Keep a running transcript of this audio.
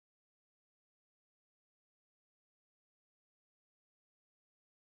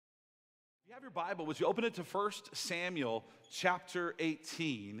You have your Bible, would you open it to 1 Samuel chapter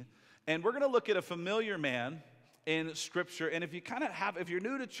 18, and we're going to look at a familiar man in Scripture. And if you're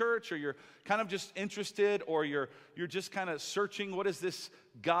new to church, or you're kind of just interested, or you're just kind of searching, what is this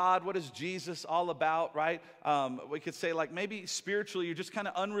God, what is Jesus all about, right? We could say, like, maybe spiritually you're just kind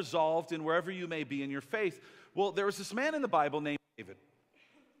of unresolved in wherever you may be in your faith. Well, there was this man in the Bible named David,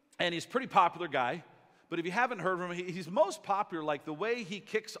 and he's a pretty popular guy. But if you haven't heard of him, he's most popular. Like, the way he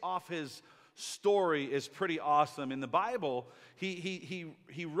kicks off his story is pretty awesome. In the Bible,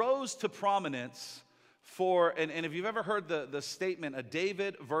 he rose to prominence for, and if you've ever heard the statement, a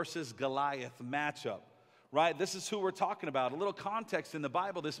David versus Goliath matchup, right? This is who we're talking about. A little context in the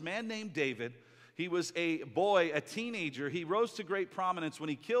Bible, this man named David, he was a boy, a teenager. He rose to great prominence when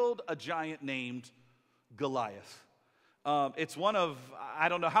he killed a giant named Goliath. It's one of, I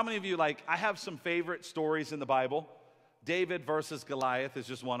don't know how many of you, like, I have some favorite stories in the Bible. David versus Goliath is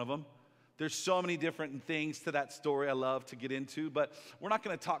just one of them. There's so many different things to that story I love to get into, but we're not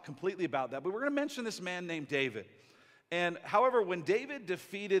going to talk completely about that. But we're going to mention this man named David. And however, when David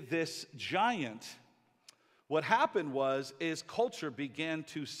defeated this giant, what happened is culture began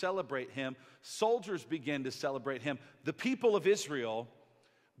to celebrate him. Soldiers began to celebrate him. The people of Israel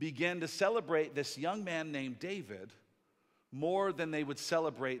began to celebrate this young man named David more than they would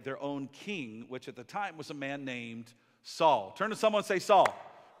celebrate their own king, which at the time was a man named Saul. Turn to someone and say Saul,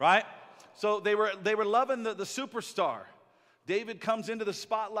 right? So they were loving the superstar. David comes into the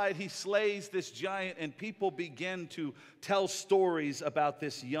spotlight, he slays this giant, and people begin to tell stories about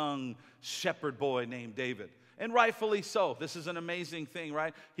this young shepherd boy named David. And rightfully so. This is an amazing thing,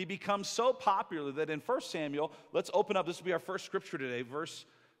 right? He becomes so popular that in 1 Samuel, let's open up, this will be our first scripture today, verse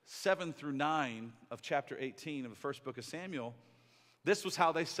 7 through 9 of chapter 18 of the first book of Samuel. This was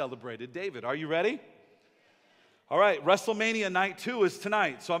how they celebrated David. Are you ready? All right, WrestleMania night 2 is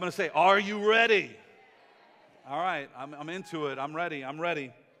tonight, so I'm going to say, are you ready? All right, I'm into it. I'm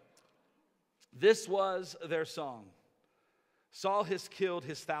ready. This was their song. Saul has killed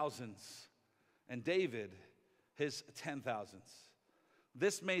his thousands, and David his 10,000s.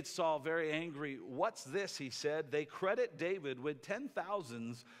 This made Saul very angry. What's this, he said. They credit David with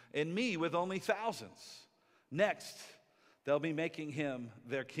 10,000s and me with only thousands. Next, they'll be making him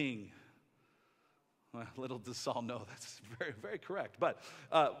their king. Well, little does Saul know that's very, very correct. But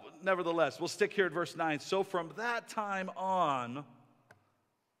nevertheless, we'll stick here at verse 9. So from that time on,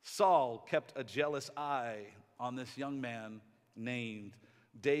 Saul kept a jealous eye on this young man named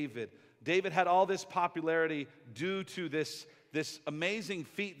David. David had all this popularity due to this amazing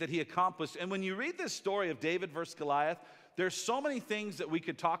feat that he accomplished. And when you read this story of David versus Goliath, there's so many things that we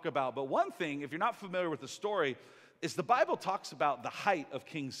could talk about. But one thing, if you're not familiar with the story, is the Bible talks about the height of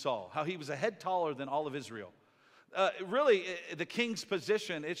King Saul, how he was a head taller than all of Israel. Really, the king's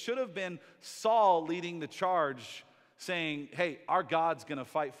position, it should have been Saul leading the charge, saying, hey, our God's going to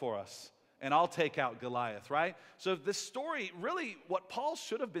fight for us, and I'll take out Goliath, right? So this story, really, what Paul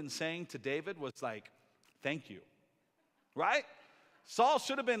should have been saying to David was like, thank you, right? Saul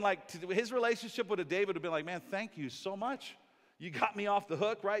should have been like, his relationship with David would have been like, man, thank you so much. You got me off the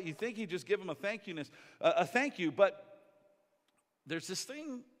hook, right? You think you just give him a thank you, but there's this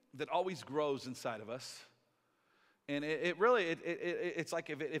thing that always grows inside of us, and it's like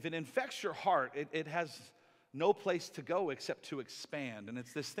if it infects your heart, it has no place to go except to expand, and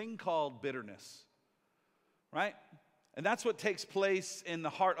it's this thing called bitterness, right? And that's what takes place in the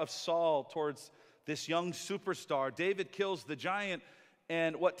heart of Saul towards this young superstar. David kills the giant,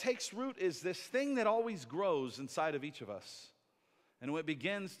 and what takes root is this thing that always grows inside of each of us. And when it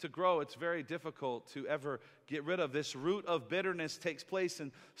begins to grow, it's very difficult to ever get rid of. This root of bitterness takes place,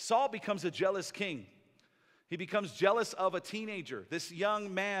 and Saul becomes a jealous king. He becomes jealous of a teenager, this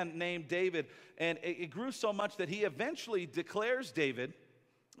young man named David. And it grew so much that he eventually declares David,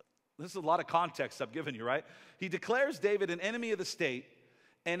 this is a lot of context I've given you, right? He declares David an enemy of the state,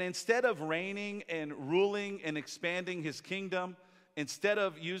 and instead of reigning and ruling and expanding his kingdom, instead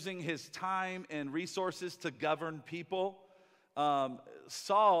of using his time and resources to govern people,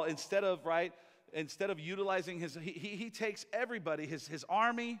 Saul, instead of utilizing he takes everybody, his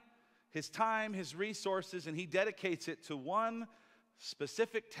army, his time, his resources, and he dedicates it to one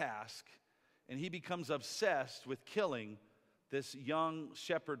specific task, and he becomes obsessed with killing this young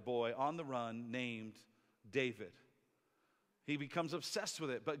shepherd boy on the run named David. He becomes obsessed with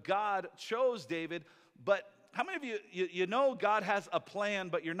it, but God chose David. But how many of you know God has a plan,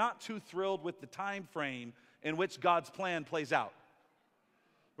 but you're not too thrilled with the time frame in which God's plan plays out,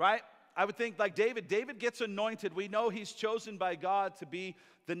 right? I would think like David gets anointed. We know he's chosen by God to be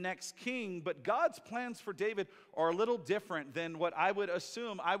the next king, but God's plans for David are a little different than what I would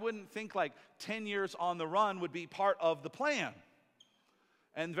assume. I wouldn't think like 10 years on the run would be part of the plan.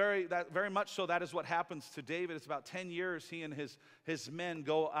 And very much so, that is what happens to David. It's about 10 years he and his men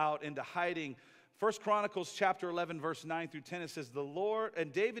go out into hiding. 1 Chronicles chapter 11, verse 9 through 10, it says, "The Lord,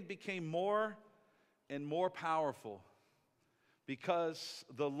 and David became more and more powerful because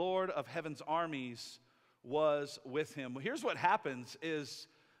the Lord of heaven's armies was with him." Well, here's what happens is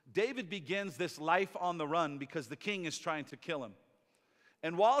David begins this life on the run because the king is trying to kill him.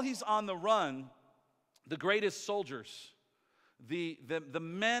 And while he's on the run, the greatest soldiers, the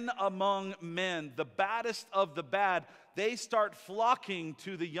men among men, the baddest of the bad, they start flocking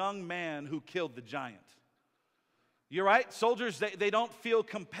to the young man who killed the giant. You're right? Soldiers, they don't feel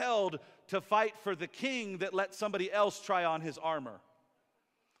compelled to fight for the king that let somebody else try on his armor.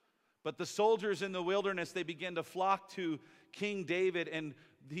 But the soldiers in the wilderness, they begin to flock to King David, and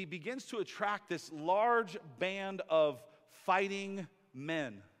he begins to attract this large band of fighting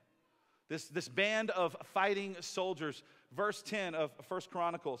men. This band of fighting soldiers. Verse 10 of 1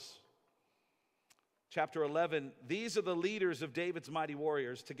 Chronicles, chapter 11, "These are the leaders of David's mighty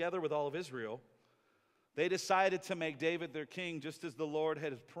warriors, together with all of Israel. They decided to make David their king, just as the Lord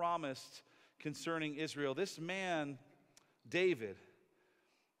had promised concerning Israel." This man, David,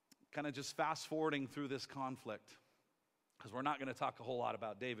 kind of just fast forwarding through this conflict, because we're not going to talk a whole lot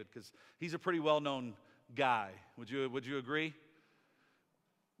about David, because he's a pretty well-known guy. Would you agree?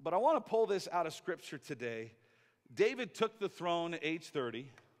 But I want to pull this out of Scripture today. David took the throne at age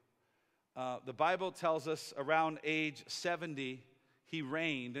 30. The Bible tells us around age 70, he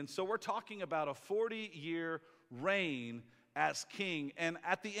reigned. And so we're talking about a 40-year reign as king. And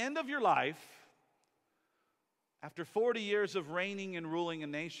at the end of your life, after 40 years of reigning and ruling a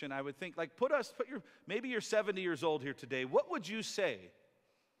nation, I would think, like, maybe you're 70 years old here today. What would you say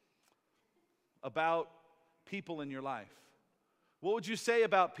about people in your life? What would you say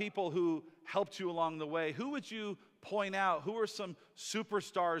about people who helped you along the way? Who would you point out? Who are some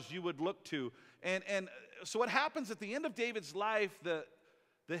superstars you would look to? And so what happens at the end of David's life, the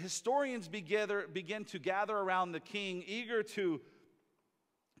historians begin to gather around the king, eager to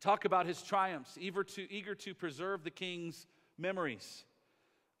talk about his triumphs, eager to preserve the king's memories,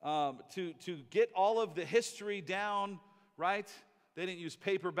 to get all of the history down, right? They didn't use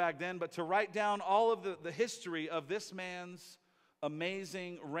paper back then, but to write down all of the history of this man's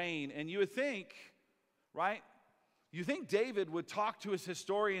amazing reign. And you would think, right? You think David would talk to his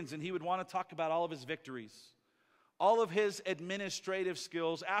historians and he would want to talk about all of his victories, all of his administrative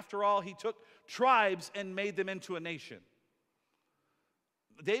skills. After all, he took tribes and made them into a nation.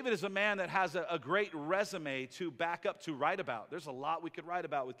 David is a man that has a great resume to back up, to write about. There's a lot we could write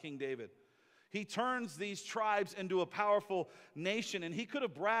about with King David. He turns these tribes into a powerful nation, and he could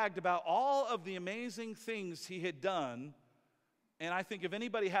have bragged about all of the amazing things he had done. And I think if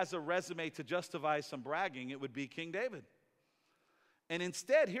anybody has a resume to justify some bragging, it would be King David. And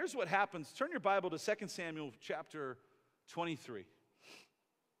instead, here's what happens. Turn your Bible to 2 Samuel chapter 23.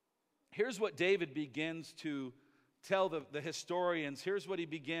 Here's what David begins to tell the historians. Here's what he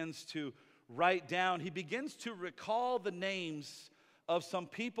begins to write down. He begins to recall the names of some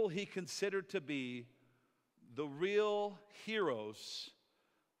people he considered to be the real heroes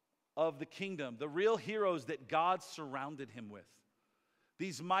of the kingdom, the real heroes that God surrounded him with.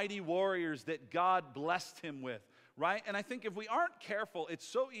 These mighty warriors that God blessed him with, right? And I think if we aren't careful, it's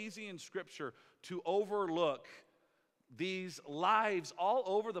so easy in Scripture to overlook these lives all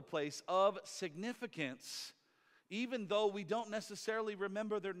over the place of significance, even though we don't necessarily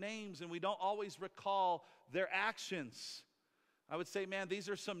remember their names and we don't always recall their actions. I would say, man, these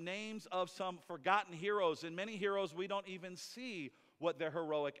are some names of some forgotten heroes, and many heroes we don't even see what their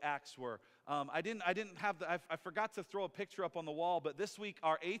heroic acts were. I forgot to throw a picture up on the wall, but this week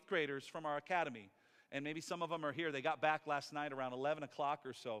our 8th graders from our academy, and maybe some of them are here, they got back last night around 11 o'clock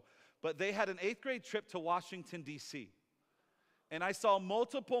or so, but they had an 8th grade trip to Washington, D.C. And I saw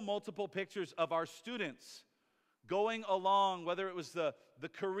multiple pictures of our students going along, whether it was the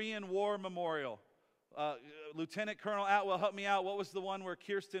Korean War Memorial. Lieutenant Colonel Atwell, help me out. What was the one where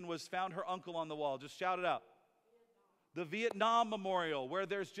Kirsten found her uncle on the wall? Just shout it out. The Vietnam Memorial, where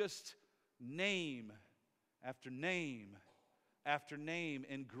there's just name after name after name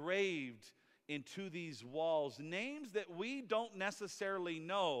engraved into these walls. Names that we don't necessarily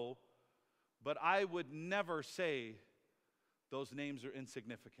know, but I would never say those names are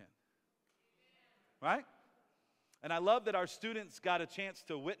insignificant. Right? And I love that our students got a chance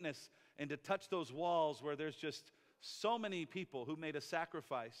to witness and to touch those walls where there's just so many people who made a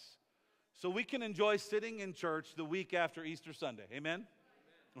sacrifice so we can enjoy sitting in church the week after Easter Sunday. Amen?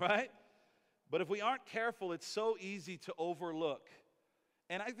 Right? But if we aren't careful, it's so easy to overlook.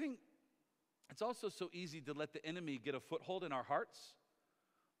 And I think it's also so easy to let the enemy get a foothold in our hearts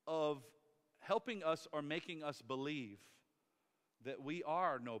of helping us or making us believe that we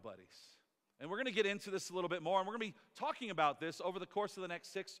are nobodies. And we're going to get into this a little bit more, and we're going to be talking about this over the course of the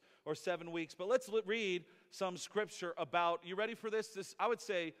next 6 or 7 weeks. But let's read some scripture about, you ready for this? I would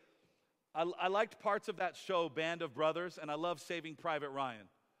say, I liked parts of that show, Band of Brothers, and I love Saving Private Ryan.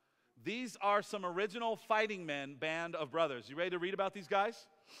 These are some original fighting men, Band of Brothers. You ready to read about these guys?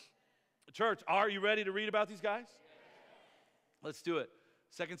 Church, are you ready to read about these guys? Let's do it.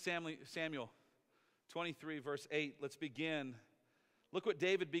 2 Samuel 23, verse 8. Let's begin. Look what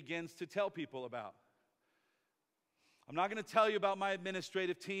David begins to tell people about. I'm not going to tell you about my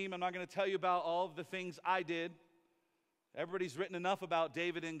administrative team. I'm not going to tell you about all of the things I did. Everybody's written enough about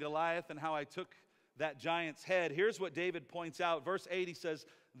David and Goliath and how I took that giant's head. Here's what David points out. Verse 8, he says,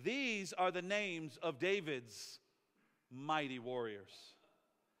 these are the names of David's mighty warriors.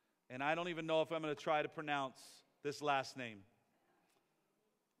 And I don't even know if I'm going to try to pronounce this last name.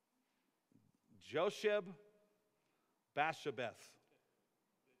 Josef Basshebeth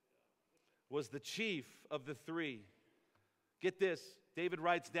was the chief of the three. Get this, David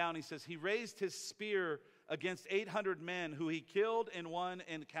writes down, he says, he raised his spear against 800 men who he killed in one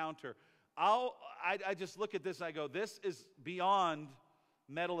encounter. I just look at this and I go, this is beyond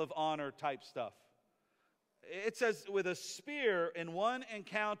Medal of Honor type stuff. It says with a spear in one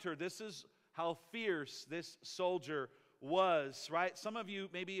encounter, this is how fierce this soldier was, right? Some of you,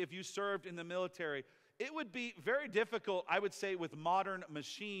 maybe if you served in the military, it would be very difficult, I would say, with modern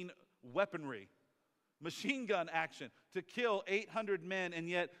machine weaponry, machine gun action, to kill 800 men. And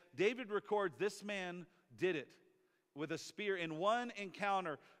yet David records this man did it with a spear in one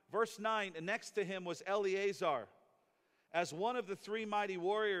encounter. Verse 9, next to him was Eleazar. As one of the three mighty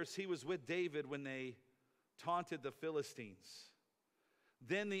warriors, he was with David when they taunted the Philistines.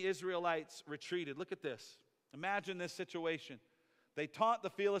 Then the Israelites retreated. Look at this. Imagine this situation. They taunt the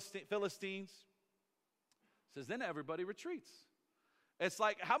Philistines. It says, then everybody retreats. It's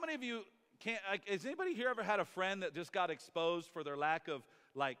like, how many of you can't, like, has anybody here ever had a friend that just got exposed for their lack of,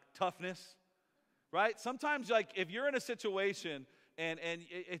 like, toughness? Right? Sometimes, like, if you're in a situation and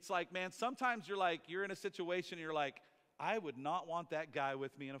it's like, man, sometimes you're in a situation and you're like, I would not want that guy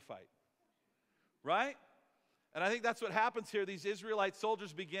with me in a fight. Right? And I think that's what happens here. These Israelite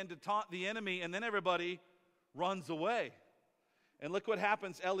soldiers begin to taunt the enemy, and then everybody runs away. And look what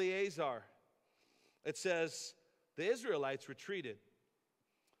happens, Eleazar. It says, the Israelites retreated,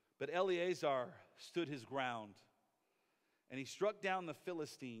 but Eleazar stood his ground, and he struck down the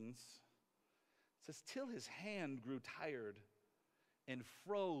Philistines. It says, till his hand grew tired and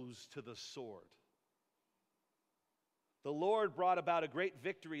froze to the sword. The Lord brought about a great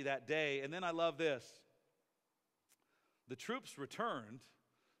victory that day. And then I love this. The troops returned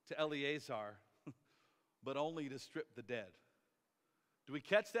to Eleazar, but only to strip the dead. Do we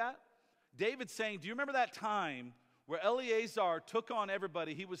catch that? David's saying, do you remember that time where Eleazar took on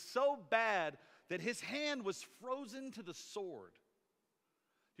everybody? He was so bad that his hand was frozen to the sword.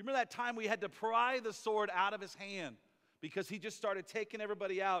 Do you remember that time we had to pry the sword out of his hand because he just started taking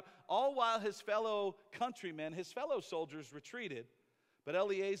everybody out, all while his fellow countrymen, his fellow soldiers retreated. But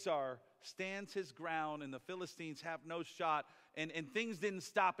Eleazar stands his ground, and the Philistines have no shot, and things didn't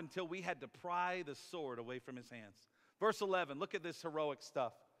stop until we had to pry the sword away from his hands. Verse 11, look at this heroic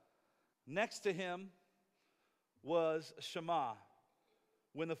stuff. Next to him was Shammah.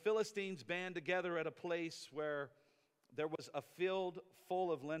 When the Philistines band together at a place where there was a field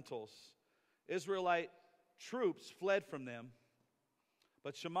full of lentils, Israelite troops fled from them,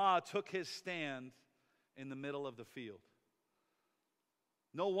 but Shammah took his stand in the middle of the field.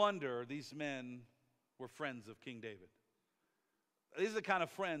 No wonder these men were friends of King David. These are the kind of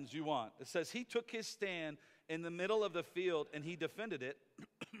friends you want. It says he took his stand in the middle of the field and he defended it.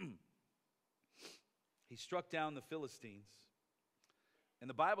 He struck down the Philistines. And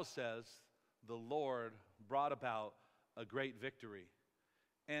the Bible says the Lord brought about a great victory.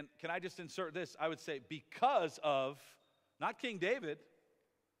 And can I just insert this? I would say because of, not King David,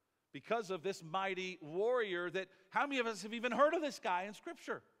 because of this mighty warrior that, how many of us have even heard of this guy in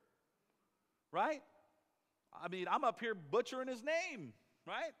Scripture? Right? I mean, I'm up here butchering his name,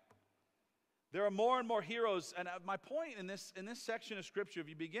 right? There are more and more heroes. And my point in this section of Scripture, if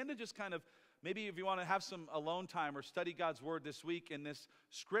you begin to just kind of, maybe if you want to have some alone time or study God's Word this week in this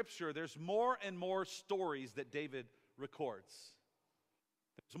Scripture, there's more and more stories that David records.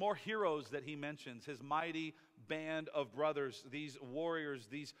 There's more heroes that he mentions, his mighty band of brothers, these warriors,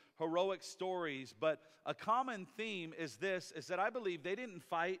 these heroic stories. But a common theme is this, is that I believe they didn't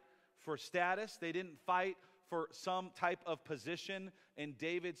fight for status. They didn't fight for some type of position in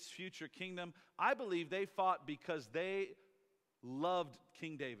David's future kingdom. I believe they fought because they loved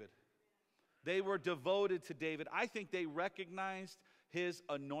King David. They were devoted to David. I think they recognized his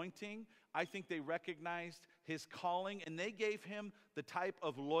anointing. I think they recognized his calling, and they gave him the type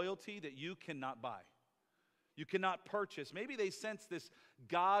of loyalty that you cannot buy. You cannot purchase. Maybe they sensed this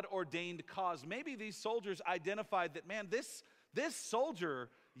God-ordained cause. Maybe these soldiers identified that, man, this soldier,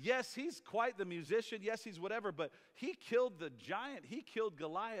 yes, he's quite the musician, yes, he's whatever, but he killed the giant, he killed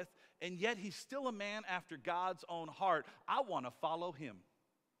Goliath, and yet he's still a man after God's own heart. I want to follow him.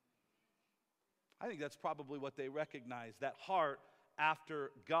 I think that's probably what they recognized, that heart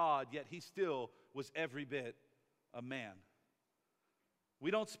after God, yet he still was every bit a man.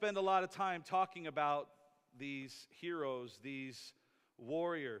 We don't spend a lot of time talking about these heroes, these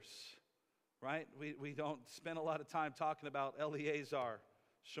warriors, right? We don't spend a lot of time talking about Eleazar,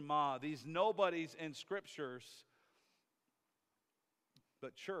 Shema, these nobodies in scriptures.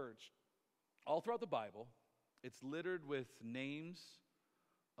 But church, all throughout the Bible, it's littered with names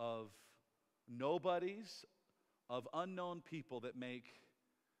of nobodies, of unknown people that make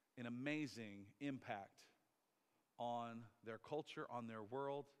an amazing impact on their culture, on their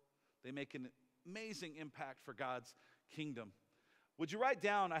world. They make an amazing impact for God's kingdom. Would you write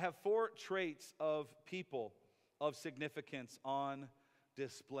down, I have 4 traits of people of significance on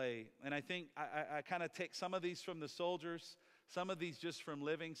display. And I think I kind of take some of these from the soldiers, some of these just from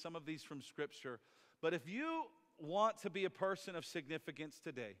living, some of these from Scripture. But if you want to be a person of significance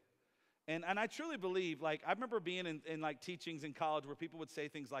today, and I truly believe, like, I remember being in like teachings in college where people would say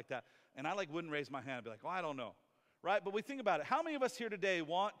things like that, and I like wouldn't raise my hand. I'd be like, well, I don't know, right? But we think about it. How many of us here today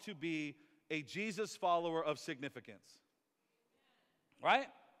want to be a Jesus follower of significance? Right?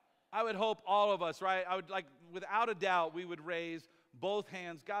 I would hope all of us, right? I would, like, without a doubt, we would raise both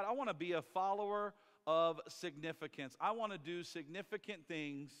hands. God, I want to be a follower of significance. I want to do significant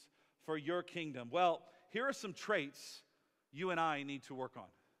things for your kingdom. Well, here are some traits you and I need to work on.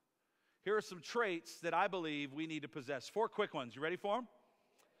 Here are some traits that I believe we need to possess. 4 quick ones. You ready for them?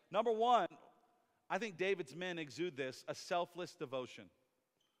 Number 1, I think David's men exude this, a selfless devotion.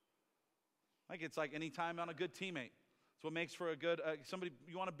 Like it's like any time on a good teammate. It's what makes for a good, somebody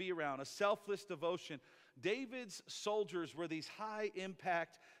you want to be around, a selfless devotion. David's soldiers were these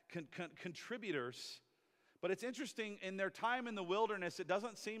high-impact contributors. But it's interesting, in their time in the wilderness, it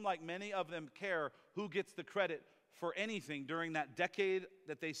doesn't seem like many of them care who gets the credit for anything during that decade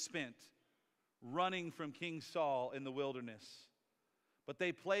that they spent running from King Saul in the wilderness. But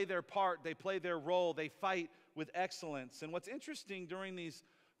they play their part, they play their role, they fight with excellence. And what's interesting during these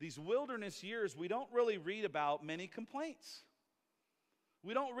wilderness years, we don't really read about many complaints.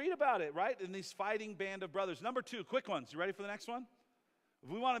 We don't read about it, right? In these fighting band of brothers. Number 2, quick ones. You ready for the next one? If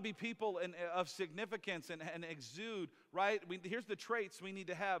we want to be people of significance and exude, right? Here's the traits we need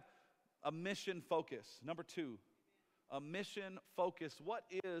to have. A mission focus. Number 2, a mission focus. What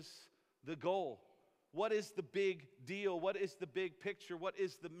is the goal? What is the big deal? What is the big picture? What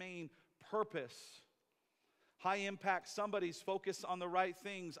is the main purpose? High impact, somebody's focused on the right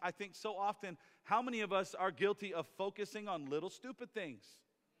things. I think so often, how many of us are guilty of focusing on little stupid things?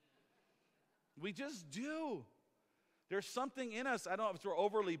 We just do. There's something in us. I don't know if we're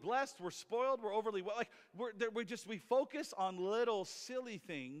overly blessed, we're spoiled, we're overly well. We focus on little silly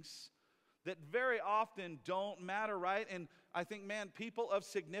things that very often don't matter, right? And I think, man, people of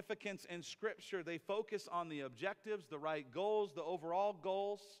significance in Scripture, they focus on the objectives, the right goals, the overall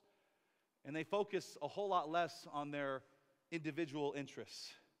goals, and they focus a whole lot less on their individual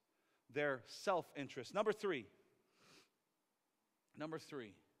interests, their self-interest. Number 3.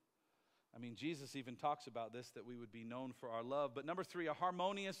 I mean, Jesus even talks about this, that we would be known for our love. But number 3, a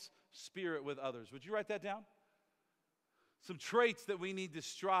harmonious spirit with others. Would you write that down? Some traits that we need to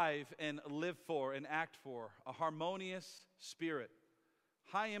strive and live for and act for. A harmonious spirit.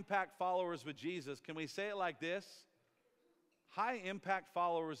 High-impact followers with Jesus. Can we say it like this? High-impact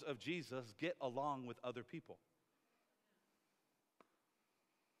followers of Jesus get along with other people.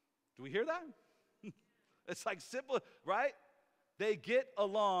 Do we hear that? It's like simple, right? They get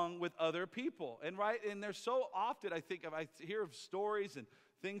along with other people. And there's so often, I think, I hear of stories and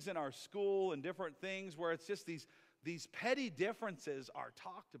things in our school and different things where it's just these petty differences are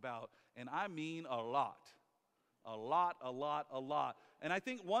talked about, and I mean a lot. A lot. And I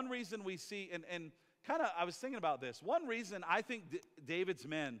think one reason we see, and kind of I was thinking about this, one reason I think David's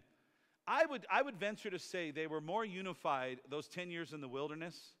men, I would venture to say they were more unified those 10 years in the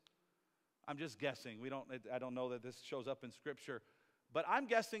wilderness. I'm just guessing. I don't know that this shows up in Scripture. But I'm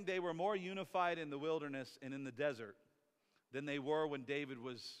guessing they were more unified in the wilderness and in the desert than they were when David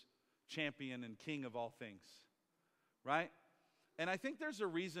was champion and king of all things. Right? And I think there's a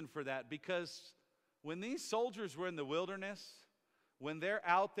reason for that, because when these soldiers were in the wilderness, when they're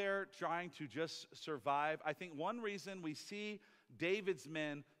out there trying to just survive, I think one reason we see David's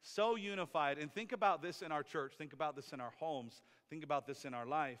men so unified, and think about this in our church, think about this in our homes, think about this in our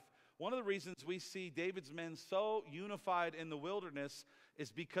life. One of the reasons we see David's men so unified in the wilderness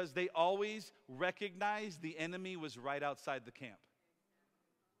is because they always recognized the enemy was right outside the camp.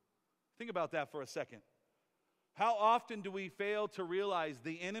 Think about that for a second. How often do we fail to realize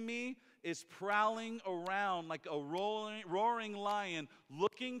the enemy is prowling around like a roaring lion,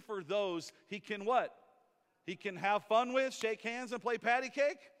 looking for those he can what? He can have fun with, shake hands, and play patty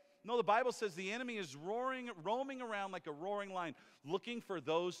cake? No, the Bible says the enemy is roaming around like a roaring lion, looking for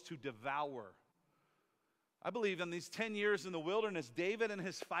those to devour. I believe in these 10 years in the wilderness, David and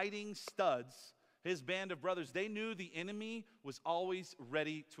his fighting studs, his band of brothers, they knew the enemy was always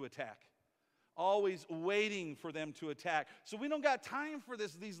ready to attack. Always waiting for them to attack. So we don't got time for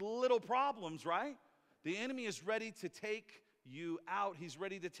these little problems, right? The enemy is ready to take you out. He's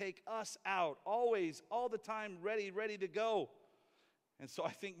ready to take us out. Always, all the time, ready to go. And so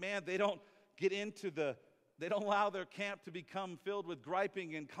I think, man, they don't allow their camp to become filled with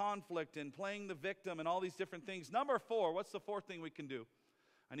griping and conflict and playing the victim and all these different things. Number 4, what's the 4th thing we can do?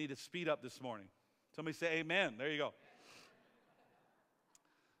 I need to speed up this morning. Somebody say amen. There you go.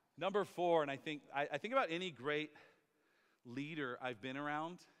 Number 4, and I think about any great leader I've been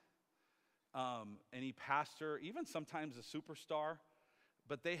around, any pastor, even sometimes a superstar,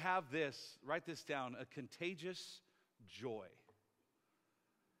 but they have this, write this down, a contagious joy.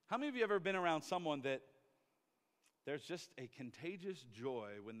 How many of you ever been around someone that there's just a contagious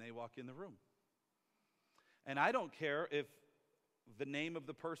joy when they walk in the room? And I don't care if the name of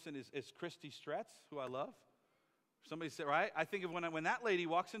the person is Christy Stretz, who I love. Somebody said, right? I think of when that lady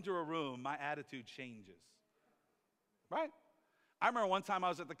walks into a room, my attitude changes. Right? I remember one time I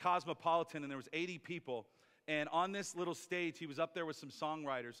was at the Cosmopolitan and there was 80 people. And on this little stage, he was up there with some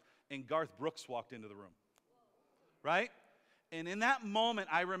songwriters, and Garth Brooks walked into the room. Right? And in that moment,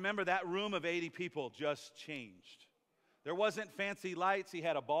 I remember that room of 80 people just changed. There wasn't fancy lights. He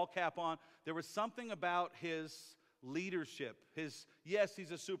had a ball cap on. There was something about his leadership. Yes, he's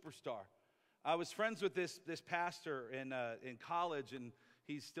a superstar. I was friends with this pastor in college, and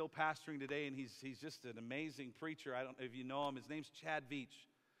he's still pastoring today, and he's just an amazing preacher. I don't know if you know him. His name's Chad Veach.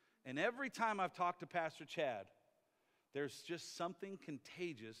 And every time I've talked to Pastor Chad, there's just something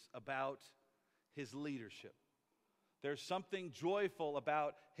contagious about his leadership. There's something joyful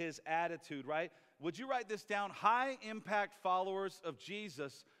about his attitude, right? Would you write this down? High impact followers of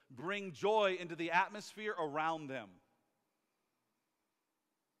Jesus bring joy into the atmosphere around them.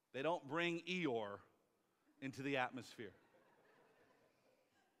 They don't bring Eeyore into the atmosphere.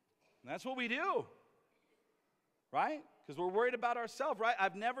 And that's what we do, right? Because we're worried about ourselves, right?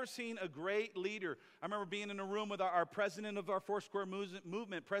 I've never seen a great leader. I remember being in a room with our president of our Foursquare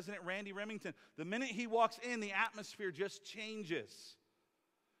movement, President Randy Remington. The minute he walks in, the atmosphere just changes,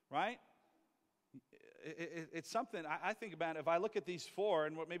 right? It's something I think about. If I look at these 4,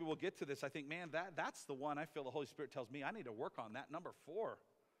 and maybe we'll get to this, I think, man, that's the one I feel the Holy Spirit tells me I need to work on that. Number 4.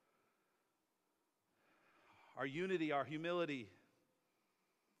 Our unity, our humility,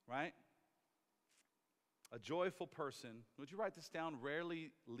 right? A joyful person, would you write this down,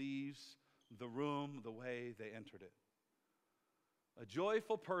 rarely leaves the room the way they entered it. A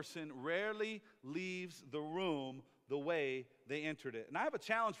joyful person rarely leaves the room the way they entered it. And I have a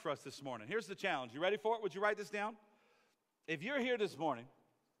challenge for us this morning. Here's the challenge. You ready for it? Would you write this down? If you're here this morning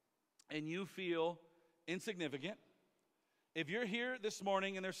and you feel insignificant, if you're here this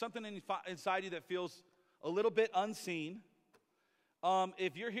morning and there's something inside you that feels a little bit unseen,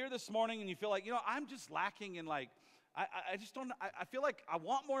 if you're here this morning and you feel like, I'm just lacking in I feel like I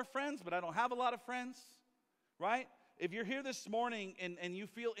want more friends, but I don't have a lot of friends, right? If you're here this morning and you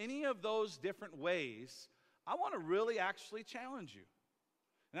feel any of those different ways, I want to really actually challenge you.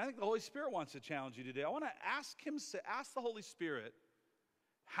 And I think the Holy Spirit wants to challenge you today. I want to ask the Holy Spirit,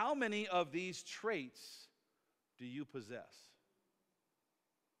 how many of these traits do you possess?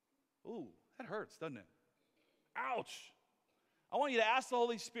 Ooh, that hurts, doesn't it? Ouch. I want you to ask the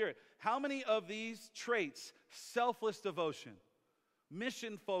Holy Spirit, how many of these traits, selfless devotion,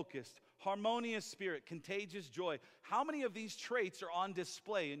 mission-focused, harmonious spirit, contagious joy, how many of these traits are on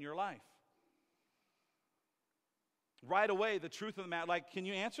display in your life? right away, the truth of the matter, like, can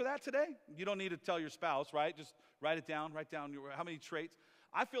you answer that today? You don't need to tell your spouse, right? Just write it down, how many traits.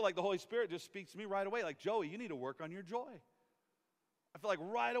 I feel like the Holy Spirit just speaks to me right away, like, Joey, you need to work on your joy. I feel like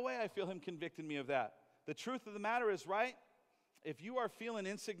right away I feel him convicting me of that. The truth of the matter is, right, if you are feeling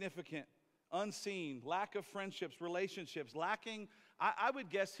insignificant, unseen, lack of friendships, relationships, lacking, I would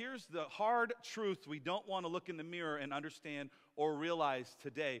guess here's the hard truth we don't want to look in the mirror and understand or realize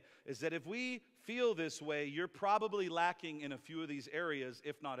today, is that if we feel this way, you're probably lacking in a few of these areas,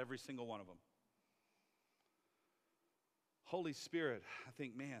 if not every single one of them. Holy Spirit, I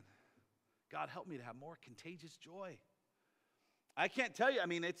think, man, God help me to have more contagious joy. I can't tell you, I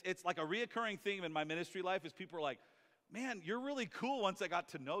mean, it's like a reoccurring theme in my ministry life is people are like, man, you're really cool once I got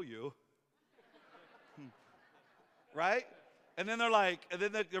to know you. Right? And then they're like, and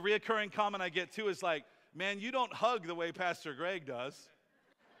then the reoccurring comment I get too is like, man, you don't hug the way Pastor Greg does.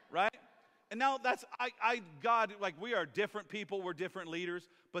 Right? And now that's, God, like we are different people, we're different leaders,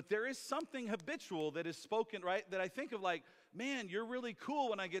 but there is something habitual that is spoken, right? That I think of like, man, you're really cool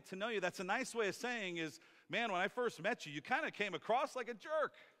when I get to know you. That's a nice way of saying is, man, when I first met you, you kind of came across like a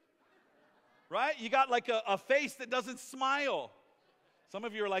jerk. Right? You got like a face that doesn't smile. Some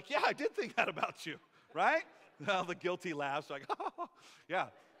of you are like, yeah, I did think that about you. Right? Well, the guilty laughs, like, oh, yeah.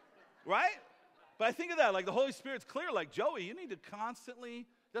 Right? But I think of that, like the Holy Spirit's clear, like, Joey, you need to constantly,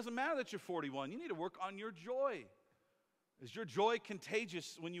 doesn't matter that you're 41, you need to work on your joy. Is your joy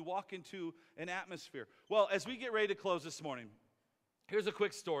contagious when you walk into an atmosphere? Well, as we get ready to close this morning, here's a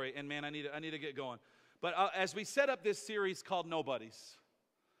quick story, and man, I need to get going. But as we set up this series called Nobodies,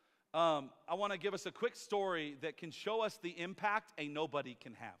 I want to give us a quick story that can show us the impact a nobody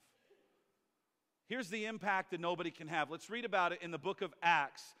can have. Here's the impact that nobody can have. Let's read about it in the book of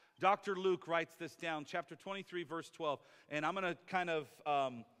Acts. Dr. Luke writes this down, chapter 23, verse 12. And I'm going to kind of,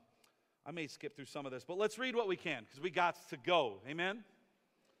 I may skip through some of this, but let's read what we can because we got to go. Amen?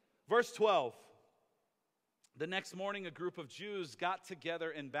 Verse 12. The next morning, a group of Jews got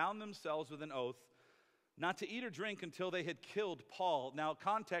together and bound themselves with an oath not to eat or drink until they had killed Paul. Now,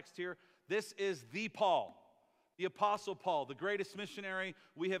 context here, this is the Paul. The Apostle Paul, the greatest missionary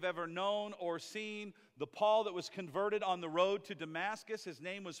we have ever known or seen. The Paul that was converted on the road to Damascus. His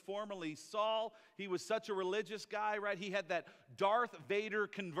name was formerly Saul. He was such a religious guy, right? He had that Darth Vader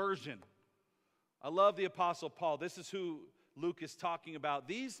conversion. I love the Apostle Paul. This is who Luke is talking about.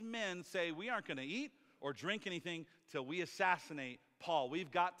 These men say, we aren't going to eat or drink anything till we assassinate Paul.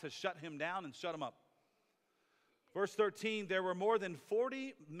 We've got to shut him down and shut him up. Verse 13, there were more than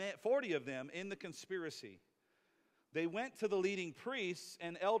 40 of them in the conspiracy. They went to the leading priests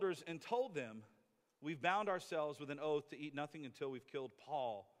and elders and told them, we've bound ourselves with an oath to eat nothing until we've killed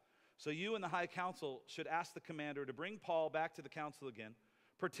Paul. So you and the high council should ask the commander to bring Paul back to the council again.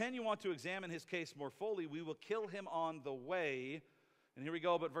 Pretend you want to examine his case more fully. We will kill him on the way. And here we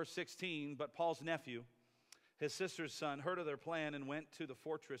go, but verse 16, but Paul's nephew, his sister's son, heard of their plan and went to the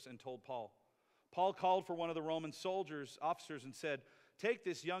fortress and told Paul. Paul called for one of the Roman officers, and said, take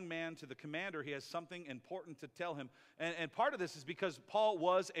this young man to the commander. He has something important to tell him. And part of this is because Paul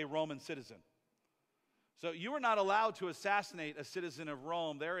was a Roman citizen. So you are not allowed to assassinate a citizen of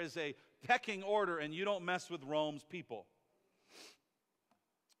Rome. There is a pecking order, and you don't mess with Rome's people.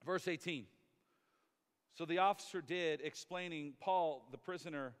 Verse 18. So the officer did, explaining, Paul, the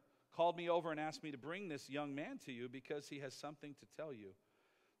prisoner, called me over and asked me to bring this young man to you because he has something to tell you.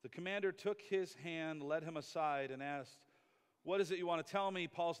 The commander took his hand, led him aside, and asked, what is it you want to tell me?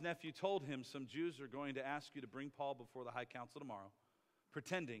 Paul's nephew told him, some Jews are going to ask you to bring Paul before the high council tomorrow,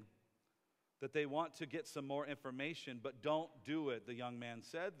 pretending that they want to get some more information, but don't do it, the young man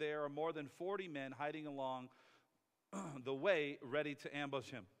said. There are more than 40 men hiding along the way, ready to ambush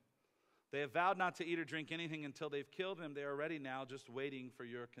him. They have vowed not to eat or drink anything until they've killed him. They are ready now, just waiting for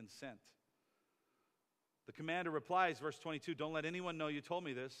your consent. The commander replies, verse 22, don't let anyone know you told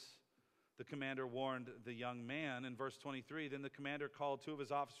me this. The commander warned the young man. In verse 23, then the commander called two of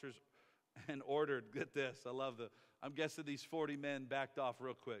his officers and ordered, get this, I'm guessing these 40 men backed off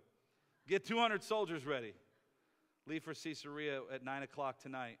real quick. Get 200 soldiers ready. Leave for Caesarea at 9 o'clock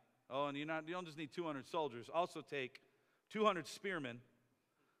tonight. Oh, and you don't just need 200 soldiers. Also take 200 spearmen,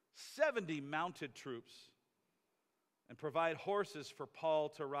 70 mounted troops, and provide horses for Paul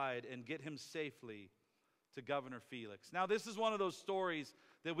to ride and get him safely to Governor Felix. Now, this is one of those stories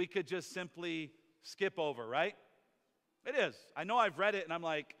that we could just simply skip over, right? It is. I know I've read it, and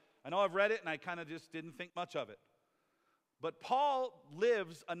I kind of just didn't think much of it. But Paul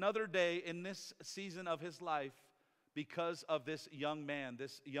lives another day in this season of his life because of this young man,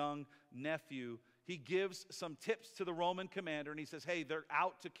 this young nephew. He gives some tips to the Roman commander, and he says, hey, they're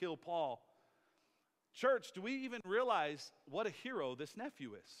out to kill Paul. Church, do we even realize what a hero this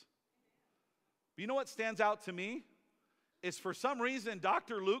nephew is? But you know what stands out to me? Is for some reason,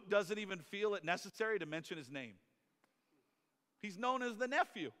 Dr. Luke doesn't even feel it necessary to mention his name. He's known as the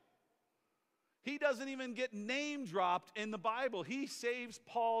nephew. He doesn't even get name dropped in the Bible. He saves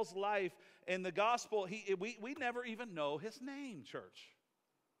Paul's life in the gospel. We never even know his name, church.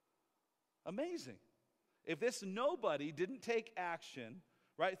 Amazing. If this nobody didn't take action,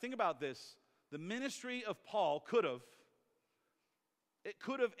 right? Think about this. The ministry of Paul could have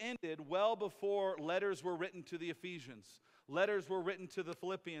ended well before letters were written to the Ephesians. Letters were written to the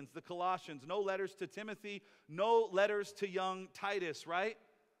Philippians, the Colossians. No letters to Timothy. No letters to young Titus, right?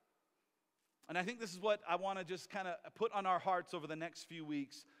 And I think this is what I want to just kind of put on our hearts over the next few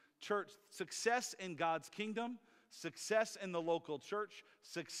weeks. Church, success in God's kingdom, success in the local church,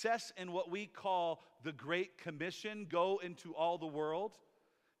 success in what we call the Great Commission, go into all the world.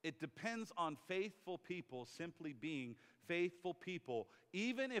 It depends on faithful people simply being faithful people,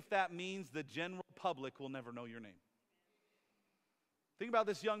 even if that means the general public will never know your name. Think about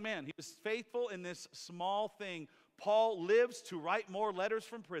this young man. He was faithful in this small thing. Paul lives to write more letters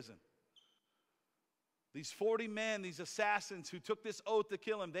from prison. These 40 men, these assassins who took this oath to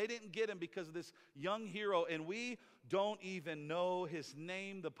kill him, they didn't get him because of this young hero, and we don't even know his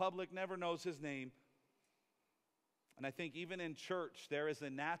name. The public never knows his name. And I think even in church, there is a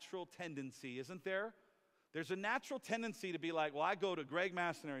natural tendency, isn't there? There's a natural tendency to be like, well, I go to Greg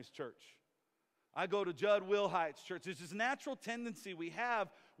Massanari's church. I go to Judd Wilhite's church. There's this natural tendency we have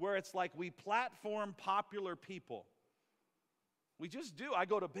where it's like we platform popular people. We just do. I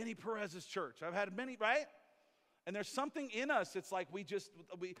go to Benny Perez's church. I've had many, right? And there's something in us. It's like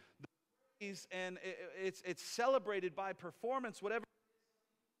and it's celebrated by performance, whatever.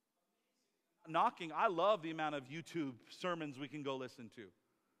 Knocking. I love the amount of YouTube sermons we can go listen to.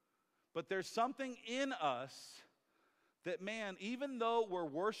 But there's something in us that, man, even though we're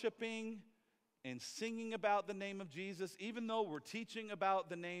worshiping and singing about the name of Jesus, even though we're teaching about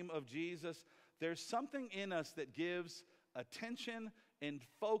the name of Jesus, there's something in us that gives attention and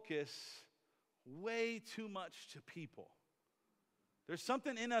focus way too much to people. There's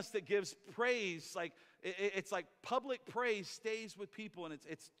something in us that gives praise, like it's like public praise stays with people, and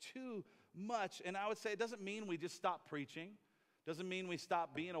it's too much. And I would say it doesn't mean we just stop preaching. Doesn't mean we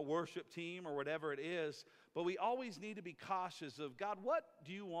stop being a worship team or whatever it is. But we always need to be cautious of, God, what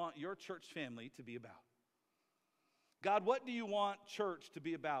do you want your church family to be about? God, what do you want church to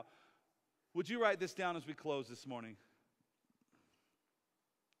be about? Would you write this down as we close this morning?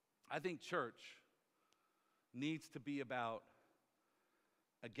 I think church needs to be about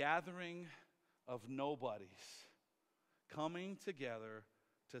a gathering of nobodies coming together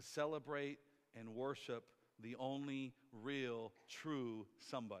to celebrate and worship the only real, true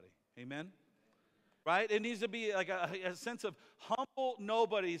somebody. Amen? Right? It needs to be like a sense of humble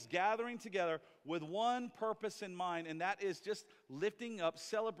nobodies gathering together with one purpose in mind, and that is just lifting up,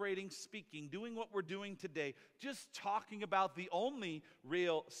 celebrating, speaking, doing what we're doing today, just talking about the only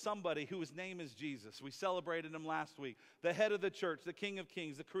real somebody whose name is Jesus. We celebrated him last week. The head of the church, the King of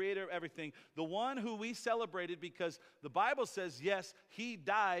Kings, the creator of everything, the one who we celebrated because the Bible says, yes, he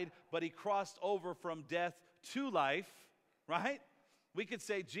died, but he crossed over from death to life, right? We could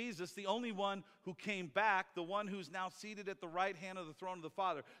say Jesus, the only one who came back, the one who's now seated at the right hand of the throne of the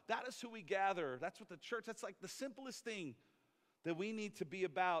Father. That is who we gather. That's what the church, that's like the simplest thing that we need to be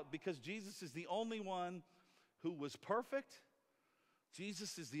about, because Jesus is the only one who was perfect.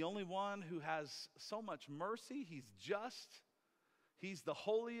 Jesus is the only one who has so much mercy. He's just. He's the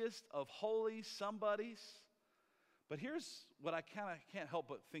holiest of holy somebodies. But here's what I kind of can't help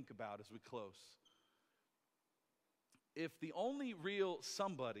but think about as we close. If the only real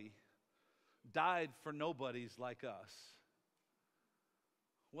somebody died for nobodies like us,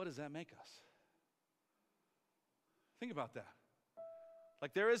 what does that make us? Think about that.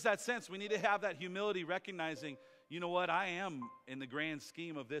 Like, there is that sense we need to have that humility, recognizing, you know what, I am in the grand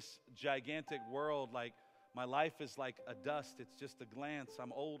scheme of this gigantic world, like my life is like a dust. It's just a glance.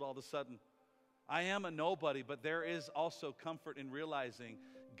 I'm old all of a sudden. I am a nobody, but there is also comfort in realizing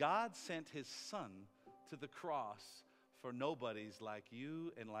God sent his son to the cross for nobodies like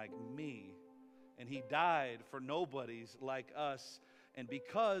you and like me. And he died for nobodies like us. And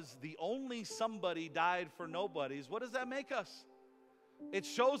because the only somebody died for nobodies, what does that make us? It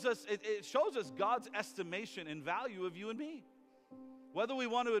shows us God's estimation and value of you and me. Whether we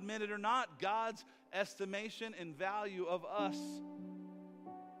want to admit it or not, God's estimation and value of us.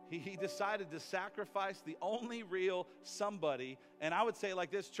 He decided to sacrifice the only real somebody. And I would say like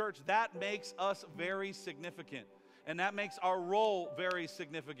this, church, that makes us very significant. And that makes our role very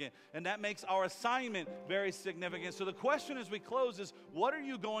significant. And that makes our assignment very significant. So the question as we close is, what are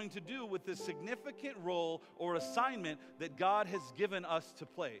you going to do with this significant role or assignment that God has given us to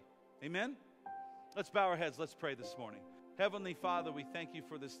play? Amen? Let's bow our heads. Let's pray this morning. Heavenly Father, we thank you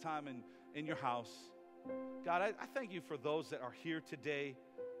for this time in your house. God, I thank you for those that are here today.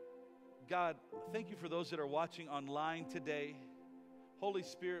 God, thank you for those that are watching online today. Holy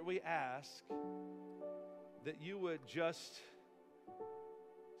Spirit, we ask that you would just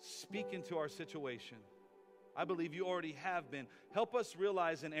speak into our situation. I believe you already have been. Help us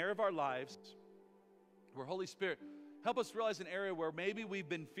realize an area of our lives where, Holy Spirit, help us realize an area where maybe we've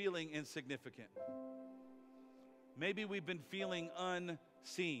been feeling insignificant. Maybe we've been feeling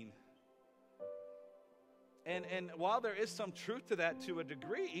unseen. And while there is some truth to that to a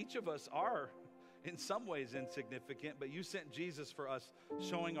degree, each of us are in some ways insignificant, but you sent Jesus for us,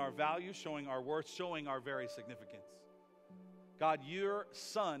 showing our value, showing our worth, showing our very significance. God, your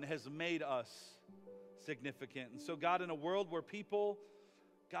Son has made us significant. And so, God, in a world where people,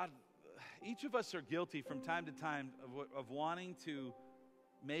 God, each of us are guilty from time to time of wanting to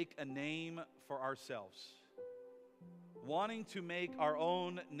make a name for ourselves, wanting to make our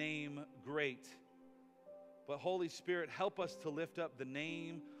own name great. But Holy Spirit, help us to lift up the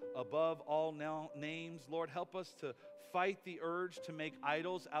name above all names. Lord, help us to fight the urge to make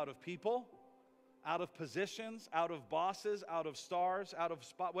idols out of people, out of positions, out of bosses, out of stars, out of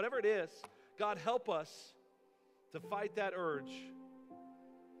spot, whatever it is. God, help us to fight that urge.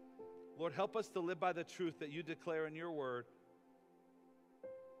 Lord, help us to live by the truth that you declare in your word,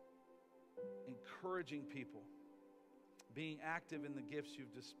 encouraging people, being active in the gifts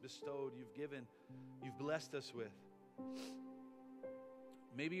you've just bestowed, you've given, you've blessed us with.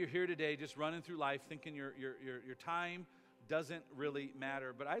 Maybe you're here today just running through life thinking your time doesn't really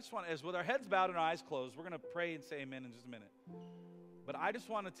matter. But I just want, as with our heads bowed and our eyes closed, we're going to pray and say amen in just a minute. But I just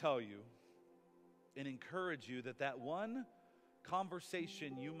want to tell you and encourage you that one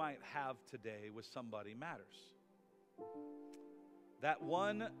conversation you might have today with somebody matters. That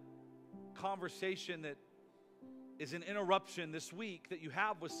one conversation that is an interruption this week that you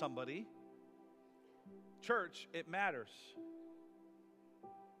have with somebody, church, it matters.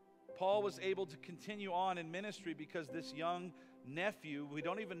 Paul was able to continue on in ministry because this young nephew, we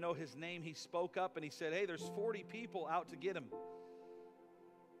don't even know his name, he spoke up and he said, hey, there's 40 people out to get him.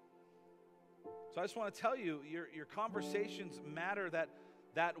 So I just want to tell you, your conversations matter.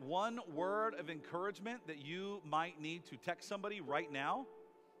 That one word of encouragement that you might need to text somebody right now.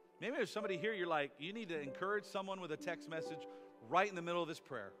 Maybe there's somebody here, you're like, you need to encourage someone with a text message right in the middle of this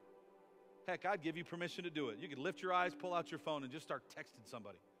prayer. Heck, I'd give you permission to do it. You could lift your eyes, pull out your phone, and just start texting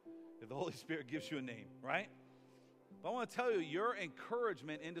somebody if the Holy Spirit gives you a name, right? But I want to tell you, your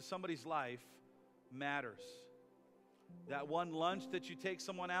encouragement into somebody's life matters. That one lunch that you take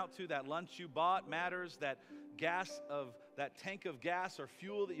someone out to, that lunch you bought matters. That tank of gas or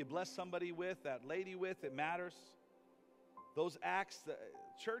fuel that you bless somebody with, that lady with, it matters. Those acts, the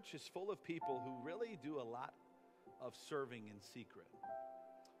church is full of people who really do a lot of serving in secret.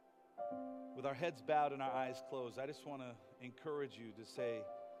 With our heads bowed and our eyes closed, I just want to encourage you to say,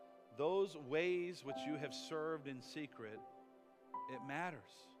 those ways which you have served in secret, it matters.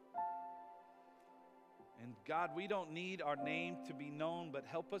 And God, we don't need our name to be known, but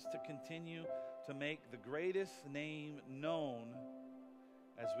help us to continue to make the greatest name known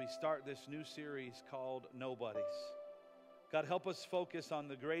as we start this new series called Nobodies. God, help us focus on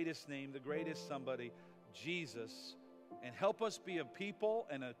the greatest name, the greatest somebody, Jesus, and help us be a people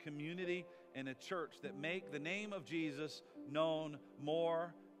and a community and a church that make the name of Jesus known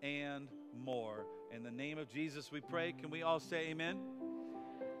more and more. In the name of Jesus we pray. Can we all say amen?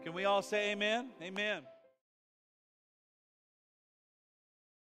 Can we all say amen? Amen.